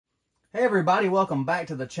Hey everybody, welcome back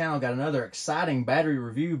to the channel. Got another exciting battery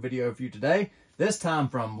review video for you today. This time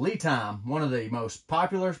from LiFePO, one of the most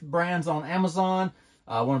popular brands on Amazon.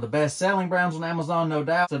 One of the best selling brands on Amazon, no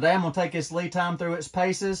doubt. So today I'm going to take this LiFePO through its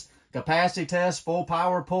paces, capacity test, full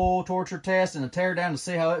power pull, torture test, and a teardown to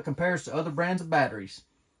see how it compares to other brands of batteries.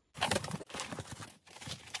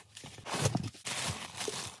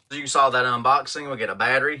 So you saw that unboxing. We get a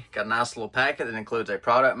battery, got a nice little packet that includes a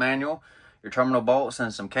product manual, your terminal bolts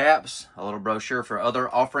and some caps, a little brochure for other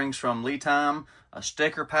offerings from LiFePO, a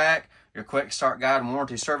sticker pack, your quick start guide and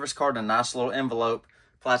warranty service card, and a nice little envelope,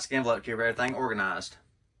 plastic envelope to keep everything organized.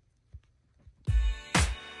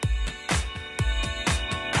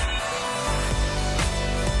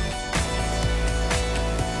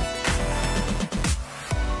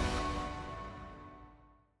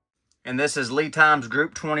 And this is LiFePO's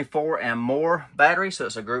Group 24 and more battery. So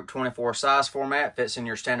it's a Group 24 size format. Fits in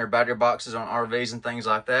your standard battery boxes on RVs and things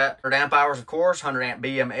like that. 100 amp hours, of course. 100 amp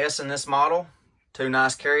BMS in this model. Two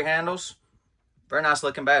nice carry handles. Very nice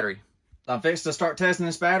looking battery. I'm fixed to start testing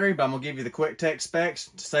this battery, but I'm going to give you the quick tech specs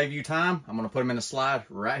to save you time. I'm going to put them in a slide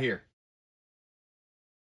right here.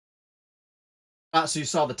 All right, so you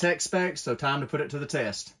saw the tech specs, so time to put it to the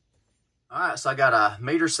test. All right, so I got a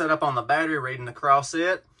meter set up on the battery, reading across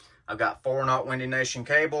it. I've got 4-0 Windy Nation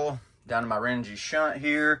cable down to my Renji shunt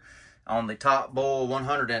here. On the top bull,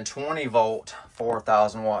 120 volt,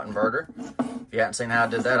 4,000 watt inverter. If you haven't seen how I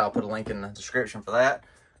did that, I'll put a link in the description for that.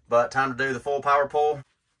 But time to do the full power pull.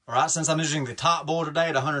 All right, since I'm using the top bull today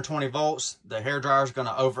at 120 volts, the hair dryer is going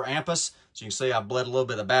to overamp us. So you can see I've bled a little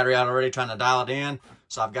bit of the battery out already, trying to dial it in.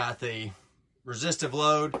 So I've got the resistive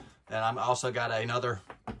load, and I've also got another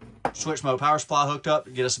switch mode power supply hooked up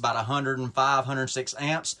to get us about 105, 106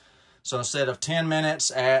 amps. So instead of 10 minutes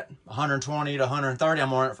at 120 to 130,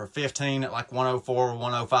 I'm running it for 15 at like 104 or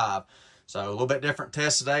 105. So a little bit different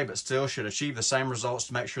test today, but still should achieve the same results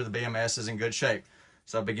to make sure the BMS is in good shape.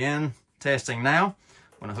 So begin testing now.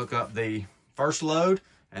 I'm going to hook up the first load,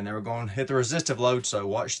 and then we're going to hit the resistive load. So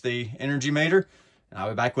watch the energy meter, and I'll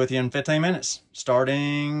be back with you in 15 minutes,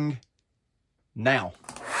 starting now.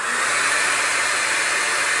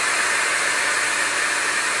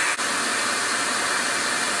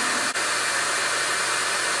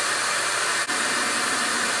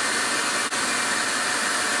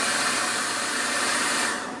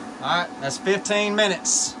 All right, that's 15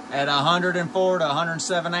 minutes at 104 to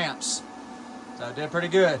 107 amps. So it did pretty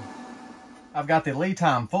good. I've got the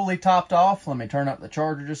LiFePO fully topped off. Let me turn up the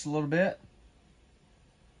charger just a little bit.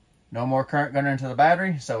 No more current going into the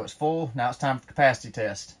battery, so it's full. Now it's time for the capacity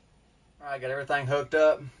test. All right, got everything hooked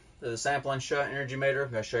up to the sampling shunt energy meter.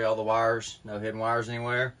 I'm going to show you all the wires. No hidden wires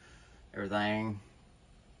anywhere. Everything.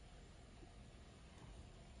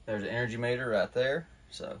 There's the energy meter right there.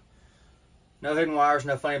 So no hidden wires,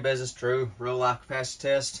 no funny business, true real life capacity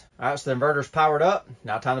test. All right, so the inverter's powered up.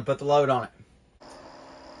 Now time to put the load on it.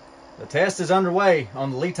 The test is underway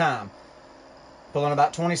on the LiFePO. Pulling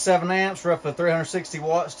about 27 amps, roughly 360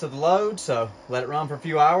 watts to the load. So let it run for a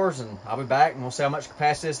few hours and I'll be back and we'll see how much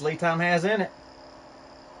capacity this LiFePO has in it.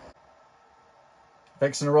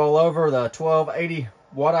 Fixing to roll over the 1280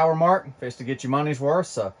 watt hour mark. Fixing to get your money's worth.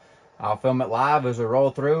 So I'll film it live as we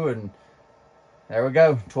roll through, and there we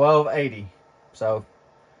go, 1280. So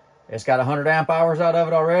it's got 100 amp hours out of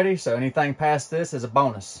it already, so anything past this is a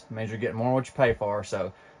bonus. It means you're getting more than what you pay for.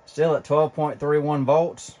 So still at 12.31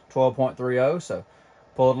 volts, 12.30, so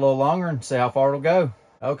pull it a little longer and see how far it'll go.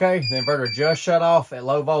 Okay, the inverter just shut off at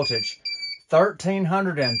low voltage.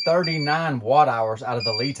 1,339 watt hours out of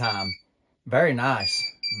the LiFePO. Very nice,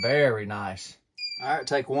 very nice. All right,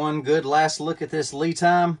 take one good last look at this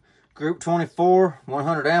LiFePO Group 24,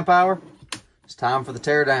 100 amp hour. It's time for the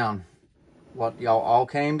teardown. What y'all all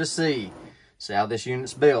came to see how this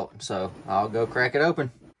unit's built. So I'll go crack it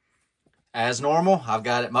open. As normal, I've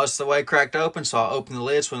got it most of the way cracked open, so I'll open the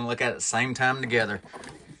lid so we can look at it at the same time together.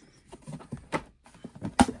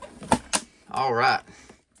 All right,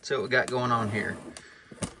 see what we got going on here.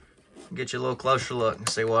 Get you a little closer look and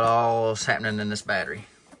see what all is happening in this battery.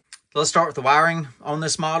 Let's start with the wiring on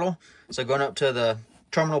this model. So going up to the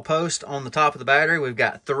terminal post on the top of the battery, we've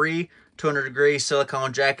got 3 200-degree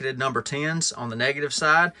silicone jacketed number 10s on the negative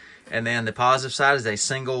side, and then the positive side is a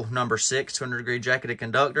single number 6 200-degree jacketed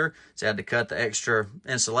conductor. So I had to cut the extra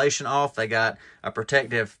insulation off. They got a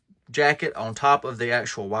protective jacket on top of the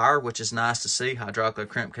actual wire, which is nice to see. Hydraulically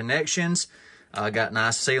crimped connections. Got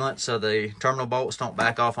nice sealant so the terminal bolts don't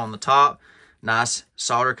back off on the top. Nice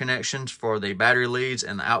solder connections for the battery leads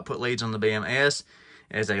and the output leads on the BMS.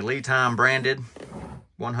 There's a LiFePO branded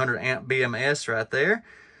 100 amp BMS right there.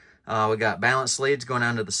 We got balance leads going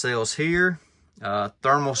down to the cells here.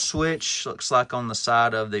 Thermal switch looks like on the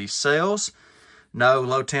side of the cells. No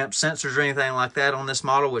low temp sensors or anything like that on this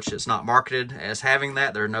model, which is not marketed as having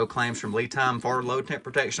that. There are no claims from LiFePO for low temp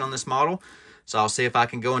protection on this model. So I'll see if I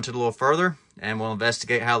can go into it a little further, and we'll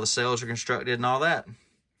investigate how the cells are constructed and all that.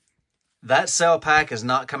 That cell pack is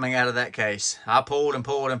not coming out of that case. I pulled and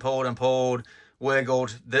pulled and pulled and pulled,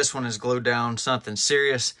 wiggled. This one is glued down something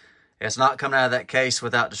serious. It's not coming out of that case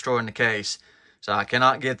without destroying the case. So I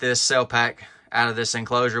cannot get this cell pack out of this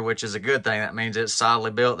enclosure, which is a good thing. That means it's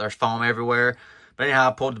solidly built. There's foam everywhere. But anyhow,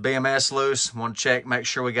 I pulled the BMS loose. Want to check, make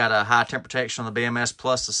sure we got a high temp protection on the BMS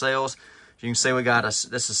plus the cells. You can see we got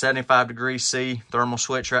this is 75 degrees C thermal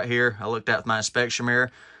switch right here. I looked at with my inspection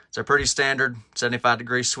mirror. It's a pretty standard 75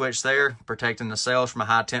 degree switch there, protecting the cells from a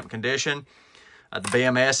high temp condition. The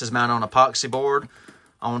BMS is mounted on an epoxy board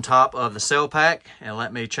on top of the cell pack. And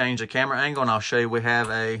let me change the camera angle and I'll show you we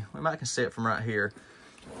might can see it from right here.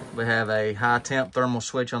 We have a high temp thermal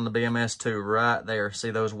switch on the BMS too, right there. See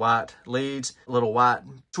those white leads? Little white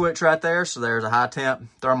switch right there. So there's a high temp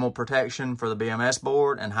thermal protection for the BMS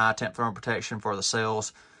board and high temp thermal protection for the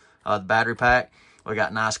cells, the battery pack. We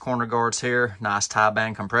got nice corner guards here, nice tie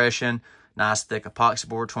band compression, nice thick epoxy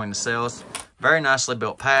board between the cells. Very nicely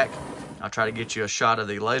built pack. I'll try to get you a shot of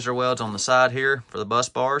the laser welds on the side here for the bus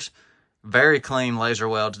bars. Very clean laser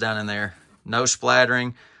welds down in there. No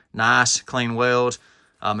splattering, nice clean welds.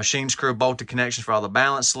 Machine screw bolted connections for all the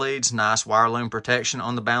balance leads. Nice wire loom protection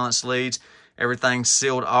on the balance leads. Everything's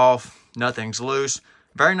sealed off. Nothing's loose.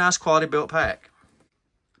 Very nice quality built pack.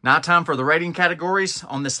 Now time for the rating categories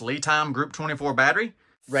on this LiFePO Group 24 battery.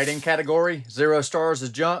 Rating category, 0 stars is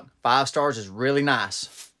junk, 5 stars is really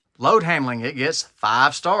nice. Load handling, it gets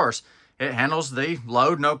 5 stars. It handles the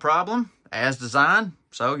load no problem, as designed.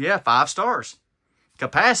 So yeah, 5 stars.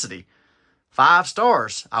 Capacity, 5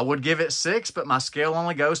 stars. I would give it 6, but my scale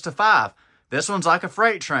only goes to 5. This one's like a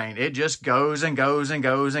freight train. It just goes and goes and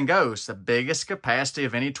goes and goes. The biggest capacity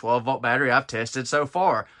of any 12-volt battery I've tested so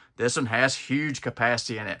far. This one has huge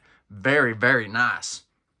capacity in it. Very, very nice.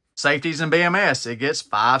 Safeties and BMS, it gets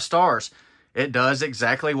 5 stars. It does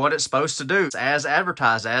exactly what it's supposed to do, as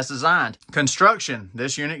advertised, as designed. Construction,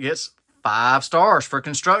 this unit gets 5 stars for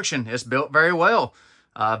construction. It's built very well.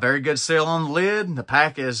 Very good seal on the lid. The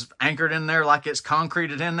pack is anchored in there like it's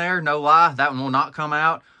concreted in there. No lie, that one will not come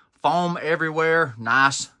out. Foam everywhere.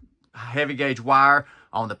 Nice heavy gauge wire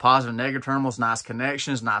on the positive and negative terminals. Nice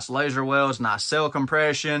connections, nice laser welds, nice cell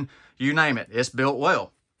compression. You name it, it's built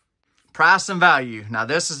well. Price and value. Now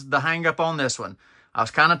this is the hang up on this one. I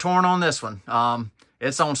was kind of torn on this one.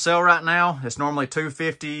 It's on sale right now. It's normally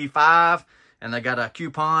 $255 and they got a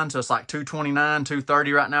coupon, so it's like $229,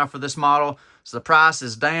 $230 right now for this model. So the price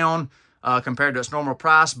is down compared to its normal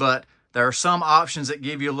price, but there are some options that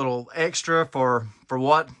give you a little extra for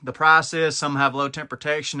what the price is. Some have low temp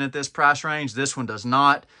protection at this price range. This one does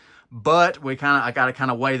not, but I got to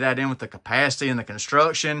kind of weigh that in with the capacity and the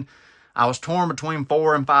construction. I was torn between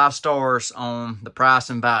 4 and 5 stars on the price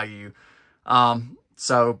and value.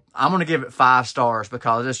 So I'm going to give it 5 stars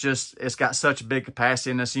because it's got such a big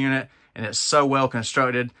capacity in this unit and it's so well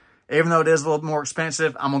constructed. Even though it is a little more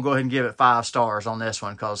expensive, I'm going to go ahead and give it 5 stars on this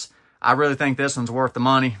one because I really think this one's worth the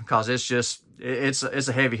money because it's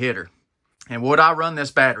a heavy hitter. And would I run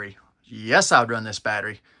this battery? Yes, I would run this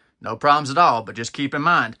battery. No problems at all, but just keep in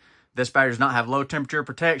mind, this battery does not have low temperature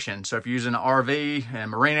protection. So if you're using an RV and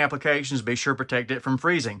marine applications, be sure to protect it from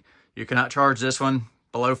freezing. You cannot charge this one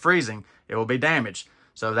below freezing. It will be damaged.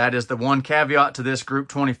 So that is the one caveat to this Group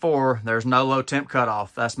 24. There's no low temp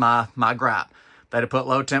cutoff. That's my gripe. If they'd have put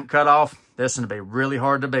low temp cutoff, this one would be really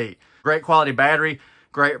hard to beat. Great quality battery,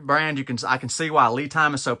 great brand. I can see why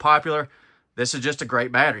LiFePO is so popular. This is just a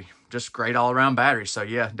great battery. Just great all-around battery. So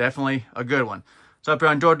yeah, definitely a good one. So I hope you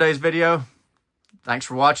enjoyed today's video. Thanks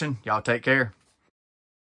for watching. Y'all take care.